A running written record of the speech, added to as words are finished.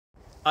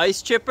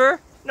Ice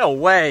chipper? No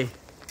way.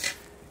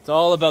 It's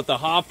all about the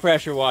hot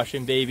pressure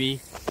washing,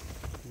 baby.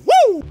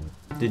 Woo!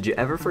 Did you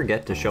ever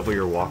forget to shovel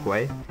your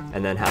walkway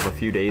and then have a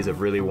few days of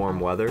really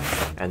warm weather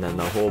and then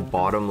the whole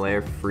bottom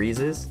layer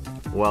freezes?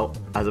 Well,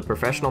 as a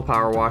professional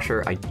power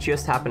washer, I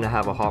just happen to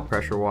have a hot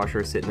pressure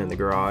washer sitting in the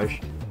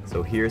garage,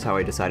 so here's how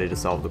I decided to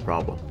solve the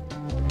problem.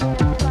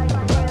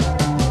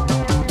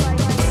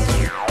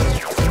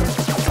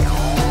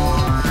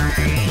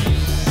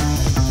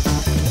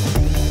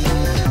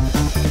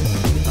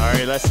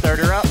 Alright, let's start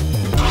her up.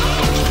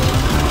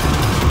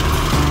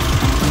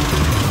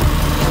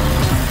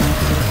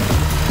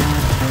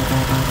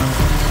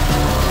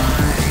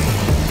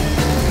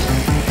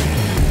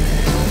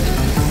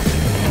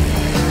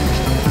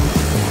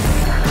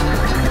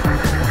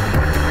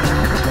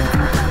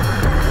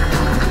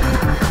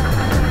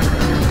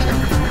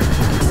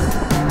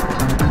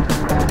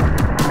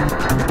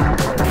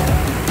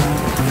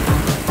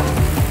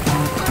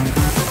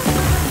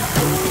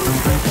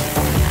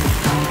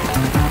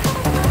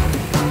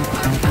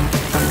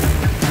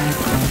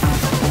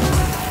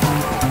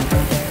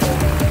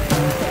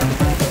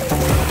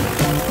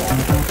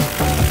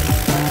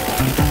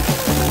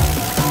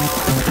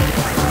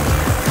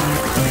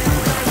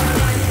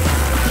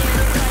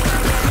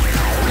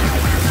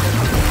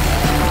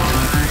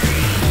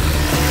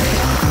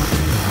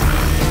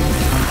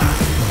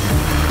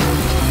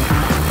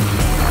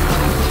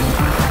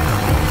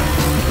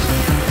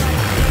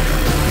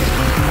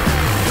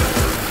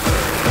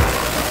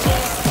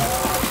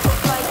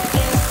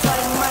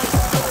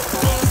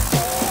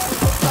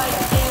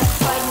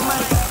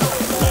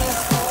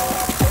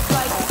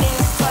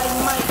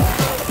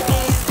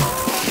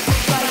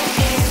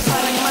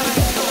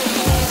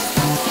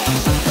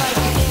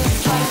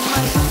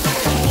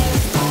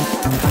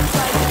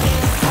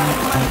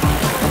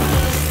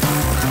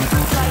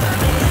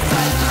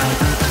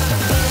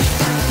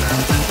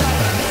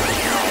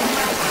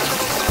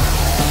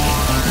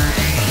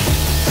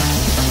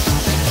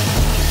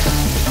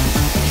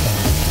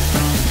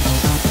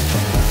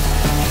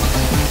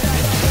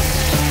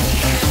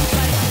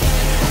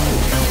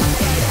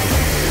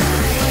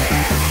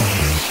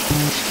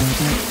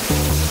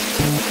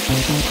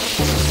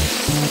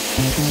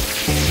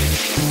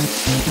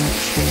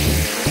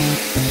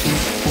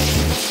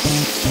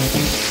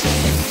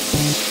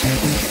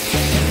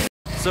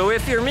 So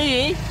if you're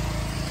me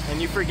and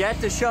you forget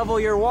to shovel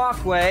your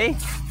walkway,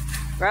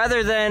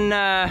 rather than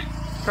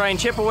try and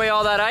chip away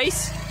all that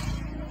ice,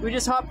 we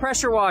just hot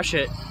pressure wash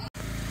it.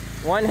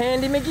 One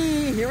handy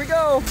McGee, here we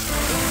go.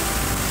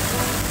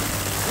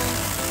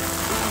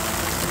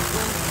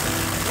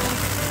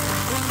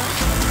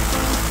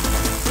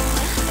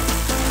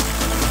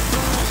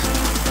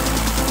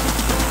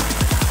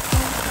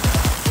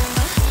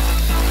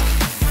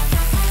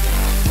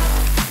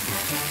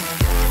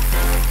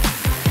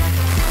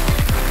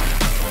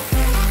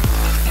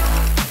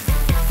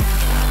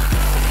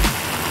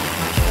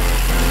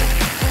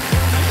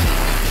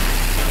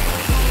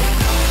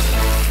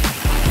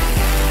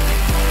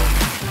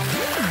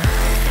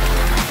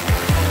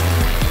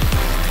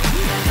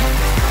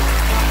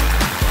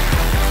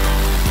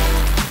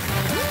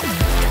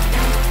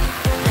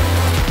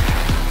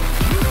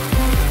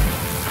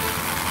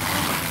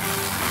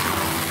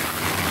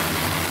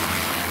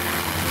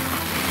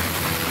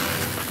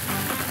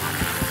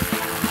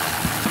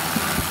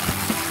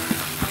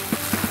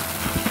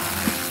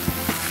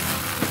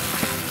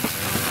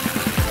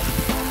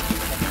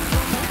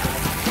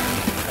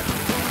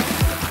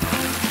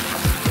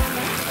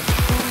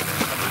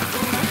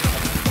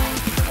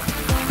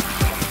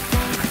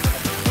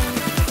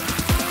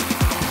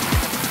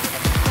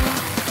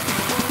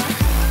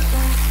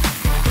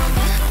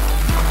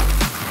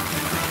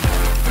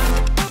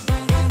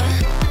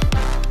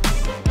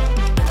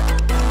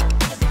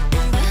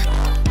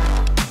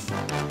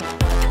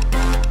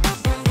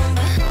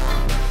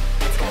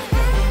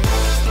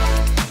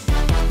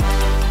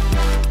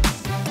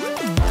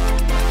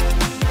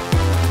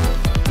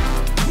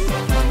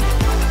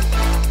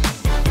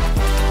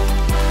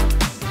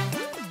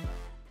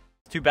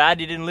 Too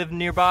bad you didn't live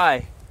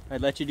nearby.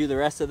 I'd let you do the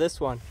rest of this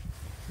one.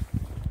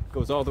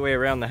 Goes all the way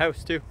around the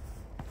house too.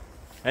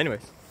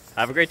 Anyways,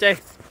 have a great day.